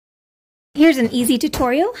Here's an easy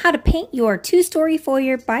tutorial how to paint your 2-story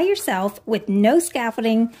foyer by yourself with no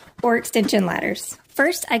scaffolding or extension ladders.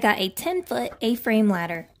 First, I got a 10-foot A-frame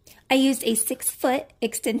ladder. I used a 6-foot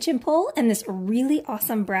extension pole and this really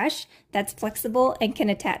awesome brush that's flexible and can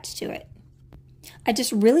attach to it. I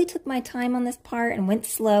just really took my time on this part and went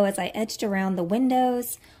slow as I edged around the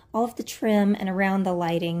windows, all of the trim, and around the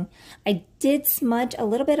lighting. I did smudge a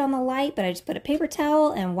little bit on the light, but I just put a paper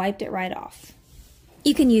towel and wiped it right off.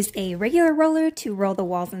 You can use a regular roller to roll the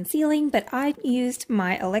walls and ceiling, but I used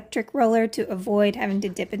my electric roller to avoid having to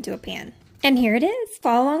dip into a pan. And here it is.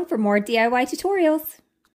 Follow along for more DIY tutorials.